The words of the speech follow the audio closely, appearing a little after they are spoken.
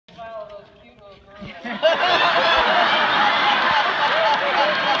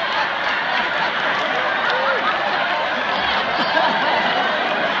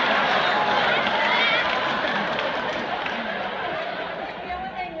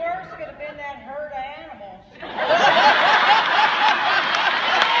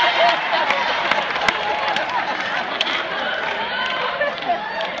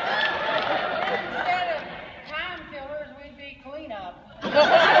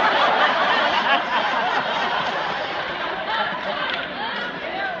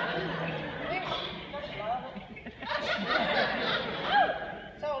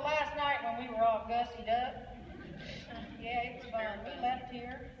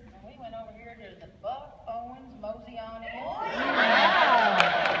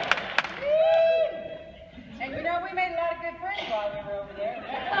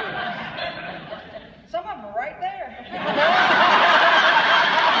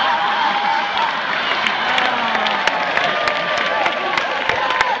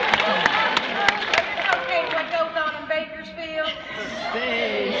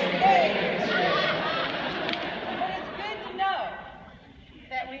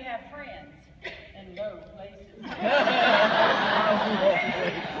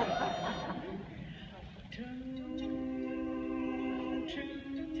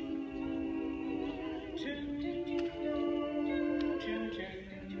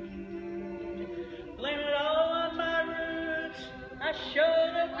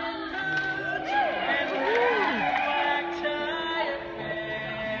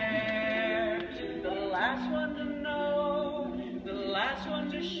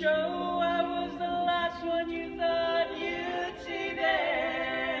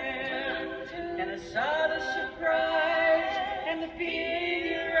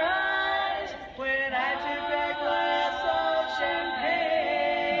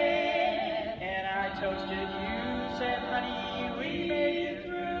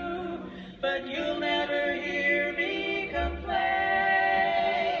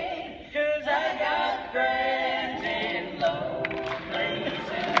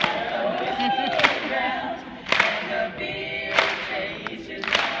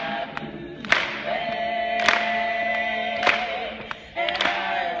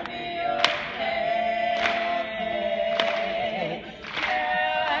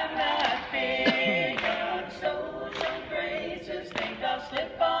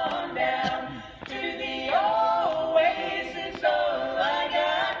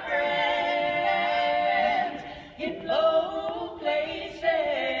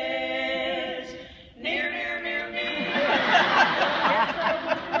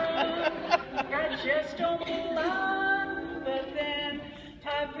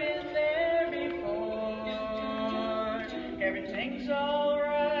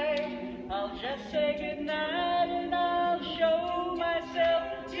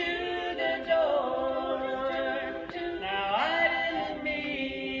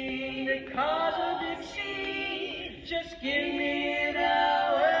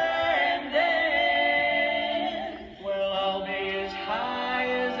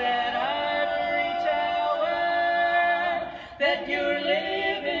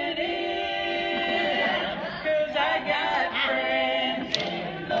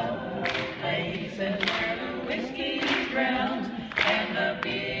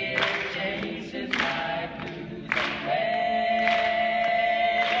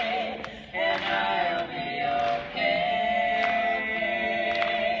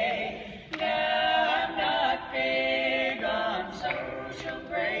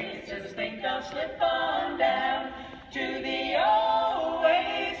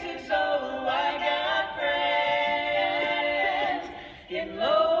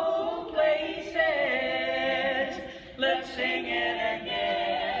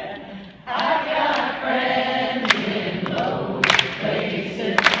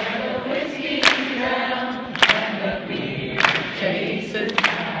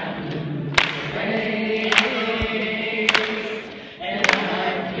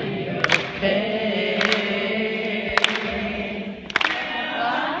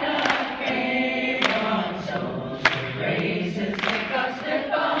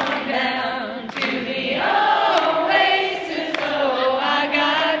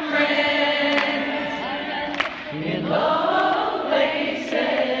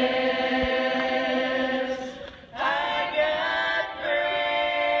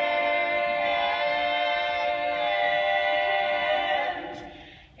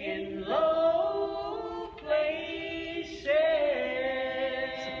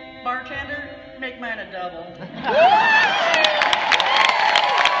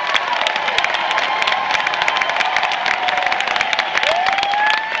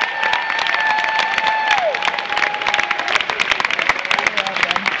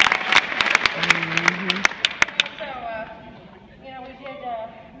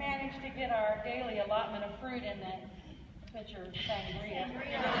managed to get our daily allotment of fruit in that pitcher of sangria. It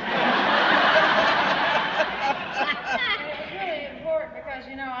was really important because,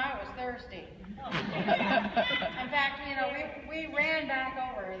 you know, I was thirsty. In fact, you know, we ran back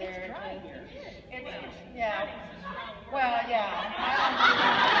over there. Yeah. Well, yeah.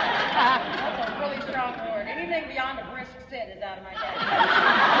 That's a really strong word. Anything beyond a brisk sit is out of my depth.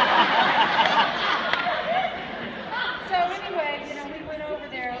 So anyway, you know, we went over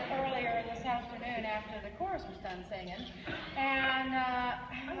there earlier this afternoon after the chorus was done singing, and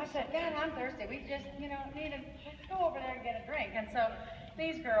I said, "God, I'm thirsty. We just, you know, need to go over there and get a drink." And so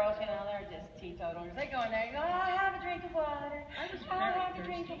these girls, you know, they're just teetotalers. They go in there and go, "I'll have a drink of water. I'll have a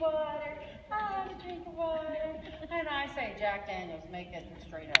drink of water. I'll have a drink of water." And I say, "Jack Daniels, make it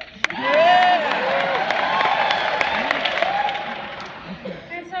straight up."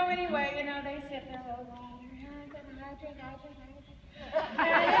 And so anyway, you know, they sit there, "Oh, water.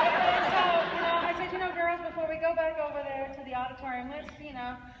 And so, you know, I said, "You know, girls, before we go back over there to the auditorium,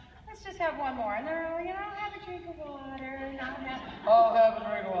 let's just have one more." And they're all, "You know, I'll have a drink of water. And I'll have a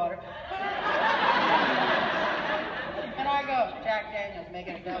drink of water." And I go, "Jack Daniels,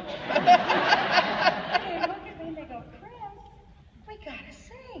 making a double." They look at me and they go, "Chris, we gotta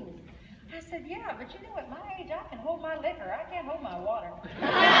sing." I said, "Yeah, but you know, at my age, I can hold my liquor. I can't hold my water."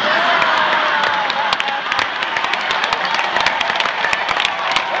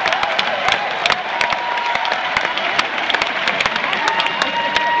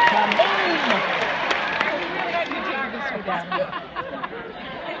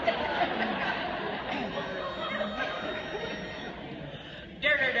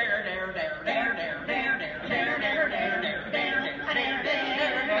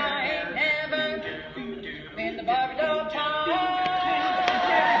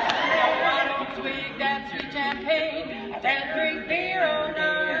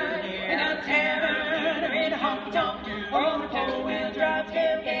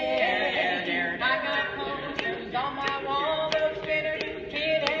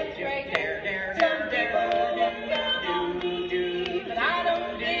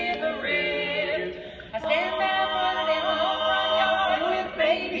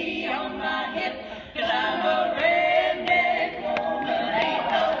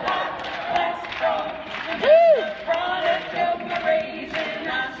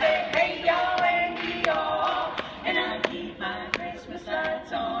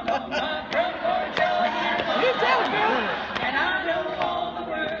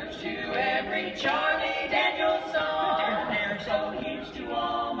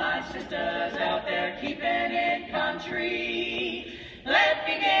 Let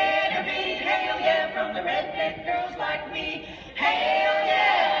me get a big hail yeah from the redneck girls like me. Hail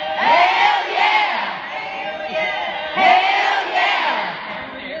yeah! Hail yeah! Hail yeah! Hail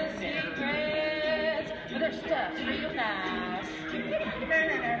yeah! They're real secrets, but their stuff's real nice.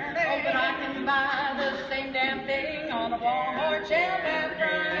 Oh, but I can buy the same damn thing on a Walmart shelf at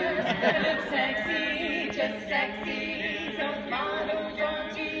price. It looks sexy, just sexy, so it's models on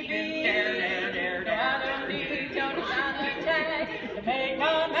TV. I don't need no designer tag to make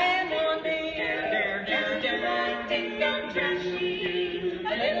my man want me. I think I'm trashy, a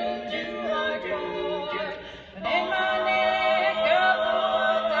little too hardcore. But in my neck of the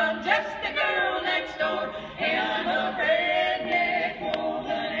woods, I'm just the girl next door. Hey, I'm a redneck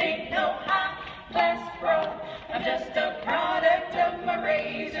woman, ain't no high-class bro. I'm just a product of my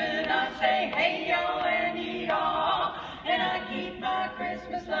raising. I say hey y'all and y'all, and I keep my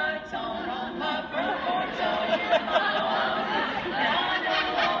Christmas lights on my front porch all year long. And I know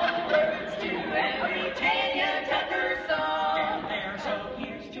all the words to every Tanya Tucker song. So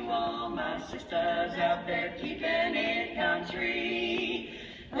here's to all my sisters out there keeping it country.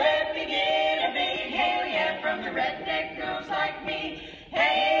 Let me get a big hail yeah from the redneck girls like me.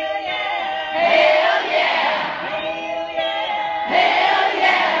 Hail yeah! Hail yeah! Hail yeah! Hail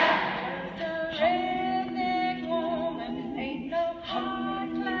yeah! Just a redneck woman, ain't no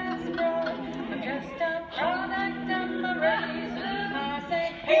high-class bro. I'm just a product of my raising. I say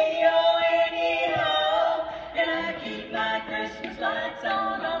hey-yo and ee-ho, and I keep my Christmas lights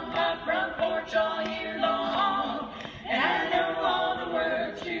on my front porch all year long. And I know all the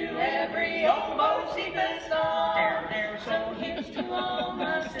words to every old Bo Cephas song. So here's to all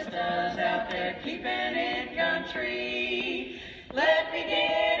my sisters out there keeping it country. Let me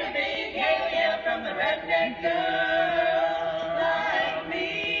get a big hail yeah from the redneck girl.